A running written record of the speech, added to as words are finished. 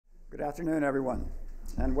Good afternoon, everyone,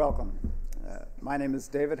 and welcome. My name is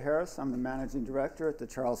David Harris. I'm the Managing Director at the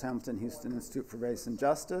Charles Hamilton Houston Institute for Race and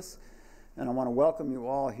Justice, and I want to welcome you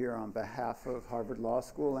all here on behalf of Harvard Law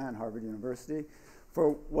School and Harvard University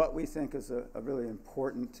for what we think is a really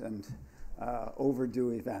important and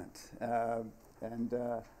overdue event.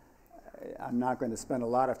 I'm not going to spend a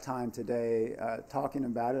lot of time today talking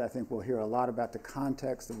about it. I think we'll hear a lot about the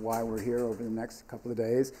context of why we're here over the next couple of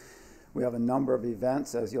days. We have a number of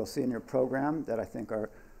events, as you'll see in your program, that I think are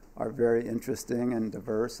very interesting and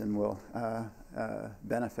diverse and will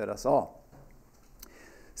benefit us all.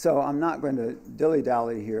 So I'm not going to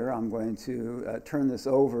dilly-dally here. I'm going to turn this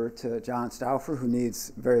over to John Stauffer, who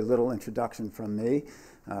needs very little introduction from me.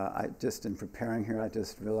 In preparing here, I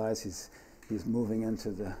just realized he's moving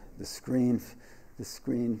into the screen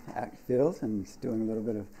act field and doing a little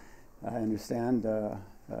bit of, I understand,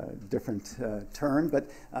 different turn, but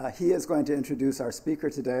he is going to introduce our speaker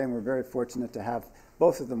today, and we're very fortunate to have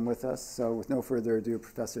both of them with us. So with no further ado,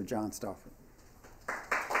 Professor John Stauffer.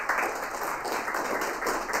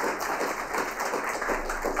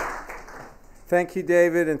 Thank you,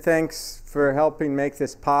 David, and thanks for helping make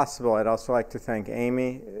this possible. I'd also like to thank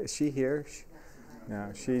Amy. Is she here? No,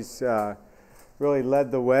 she's really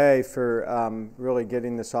led the way for really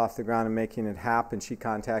getting this off the ground and making it happen. She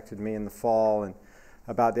contacted me in the fall and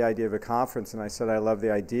about the idea of a conference, and I said I love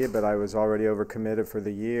the idea, but I was already overcommitted for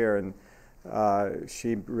the year, and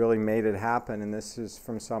she really made it happen. And this is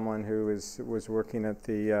from someone who was working at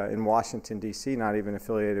in Washington, D.C., not even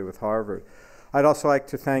affiliated with Harvard. I'd also like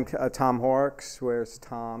to thank Tom Horrocks. Where's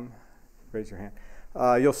Tom? Raise your hand.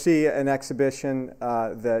 You'll see an exhibition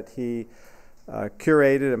that he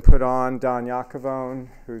curated and put on, Don Yakovone,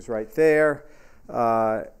 who's right there,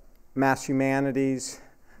 Mass Humanities,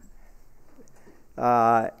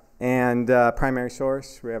 and Primary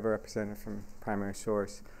Source. We have a representative from Primary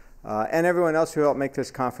Source, and everyone else who helped make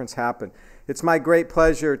this conference happen. It's my great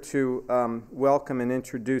pleasure to welcome and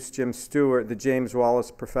introduce Jim Stewart, the James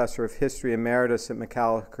Wallace Professor of History Emeritus at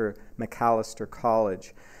Macalester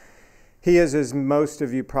College. He is, as most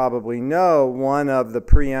of you probably know, one of the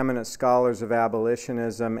preeminent scholars of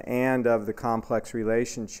abolitionism and of the complex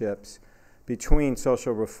relationships between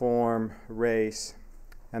social reform, race,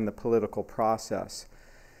 and the political process.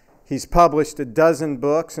 He's published a dozen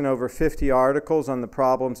books and over 50 articles on the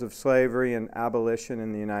problems of slavery and abolition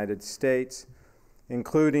in the United States,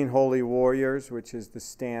 including Holy Warriors, which is the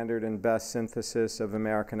standard and best synthesis of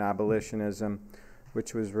American abolitionism,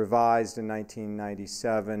 which was revised in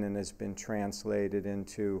 1997 and has been translated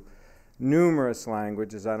into numerous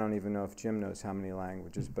languages. I don't even know if Jim knows how many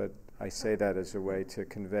languages, but I say that as a way to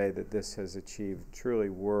convey that this has achieved truly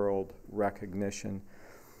world recognition.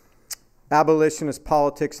 Abolitionist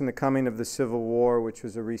Politics and the Coming of the Civil War, which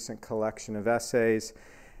was a recent collection of essays.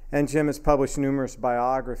 And Jim has published numerous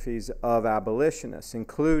biographies of abolitionists,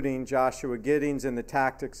 including Joshua Giddings and the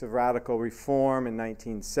Tactics of Radical Reform in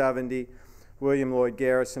 1970, William Lloyd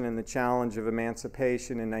Garrison and the Challenge of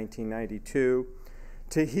Emancipation in 1992,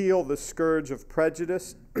 To Heal the Scourge of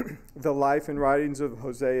Prejudice, The Life and Writings of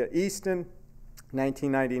Hosea Easton,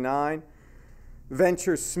 1999,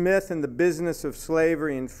 Venture Smith and the Business of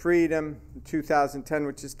Slavery and Freedom, 2010,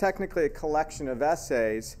 which is technically a collection of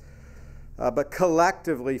essays, but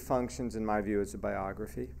collectively functions, in my view, as a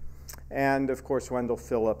biography. And, of course, Wendell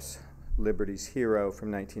Phillips, Liberty's Hero,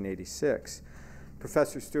 from 1986.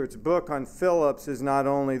 Professor Stewart's book on Phillips is not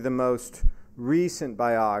only the most recent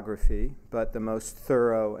biography, but the most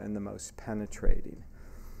thorough and the most penetrating.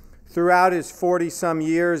 Throughout his 40-some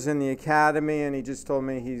years in the academy, and he just told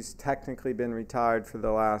me he's technically been retired for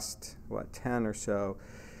the last, 10 or so,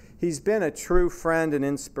 he's been a true friend and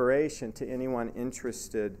inspiration to anyone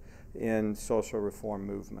interested in social reform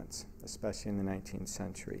movements, especially in the 19th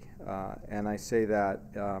century. And I say that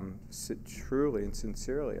truly and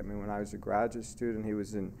sincerely. I mean, when I was a graduate student, he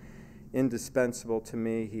was indispensable to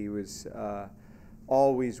me. He was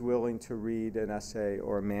always willing to read an essay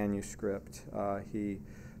or a manuscript. He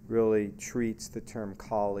really treats the term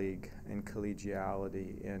colleague and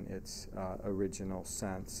collegiality in its original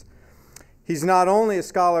sense. He's not only a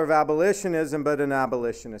scholar of abolitionism, but an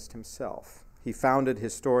abolitionist himself. He founded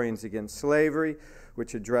Historians Against Slavery,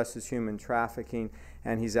 which addresses human trafficking,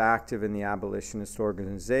 and he's active in the abolitionist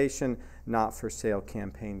organization,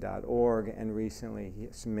 NotForSaleCampaign.org, and recently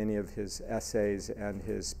many of his essays and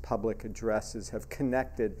his public addresses have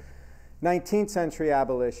connected 19th century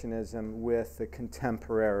abolitionism with the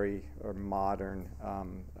contemporary or modern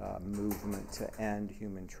movement to end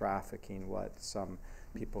human trafficking, what some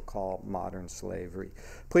people call modern slavery.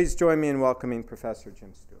 Please join me in welcoming Professor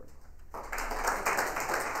Jim Stewart.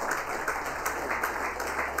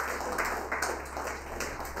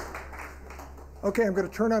 Okay, I'm going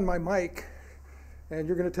to turn on my mic, and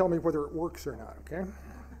you're going to tell me whether it works or not, okay?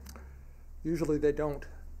 Usually they don't.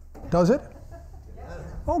 Does it?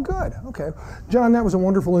 Oh, good. Okay. John, that was a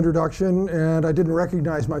wonderful introduction, and I didn't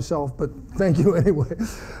recognize myself, but thank you anyway.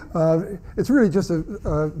 It's really just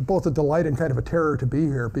both a delight and kind of a terror to be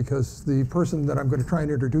here, because the person that I'm going to try and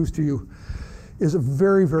introduce to you is a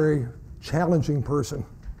very, very challenging person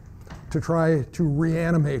to try to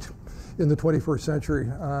reanimate in the 21st century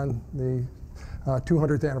on the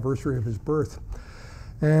 200th anniversary of his birth.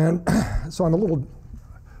 And so I'm a little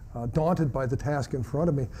daunted by the task in front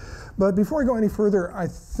of me. But before I go any further, I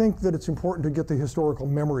think that it's important to get the historical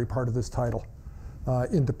memory part of this title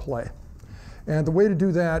into play. And the way to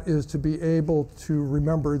do that is to be able to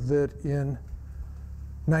remember that in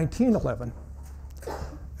 1911,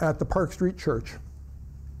 at the Park Street Church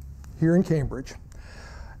here in Cambridge,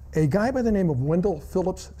 a guy by the name of Wendell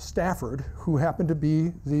Phillips Stafford, who happened to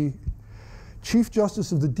be the Chief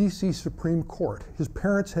Justice of the DC Supreme Court, his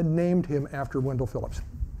parents had named him after Wendell Phillips,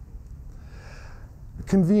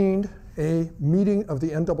 convened a meeting of the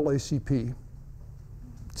NAACP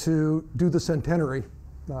to do the centenary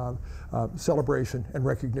celebration and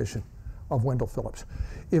recognition of Wendell Phillips.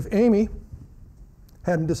 If Amy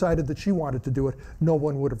hadn't decided that she wanted to do it, no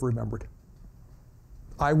one would have remembered.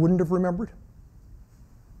 I wouldn't have remembered.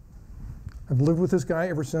 I've lived with this guy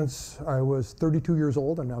ever since I was 32 years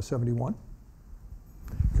old. I'm now 71.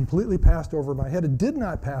 Completely passed over my head. It did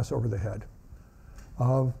not pass over the head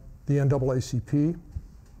of the NAACP,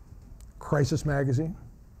 Crisis Magazine,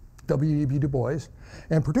 W.E.B. Du Bois,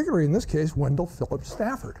 and particularly in this case, Wendell Phillips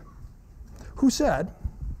Stafford, who said,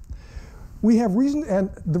 we have reason, and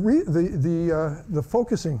the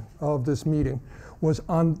focusing of this meeting was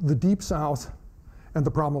on the Deep South and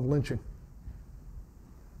the problem of lynching,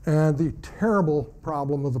 and the terrible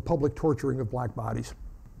problem of the public torturing of black bodies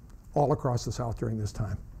all across the South during this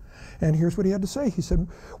time. And here's what he had to say. He said,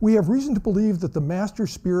 we have reason to believe that the master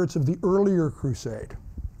spirits of the earlier crusade,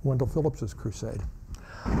 Wendell Phillips's crusade,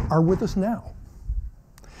 are with us now.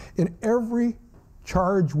 In every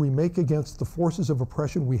charge we make against the forces of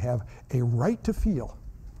oppression, we have a right to feel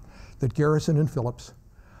that Garrison and Phillips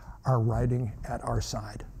are riding at our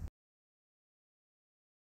side.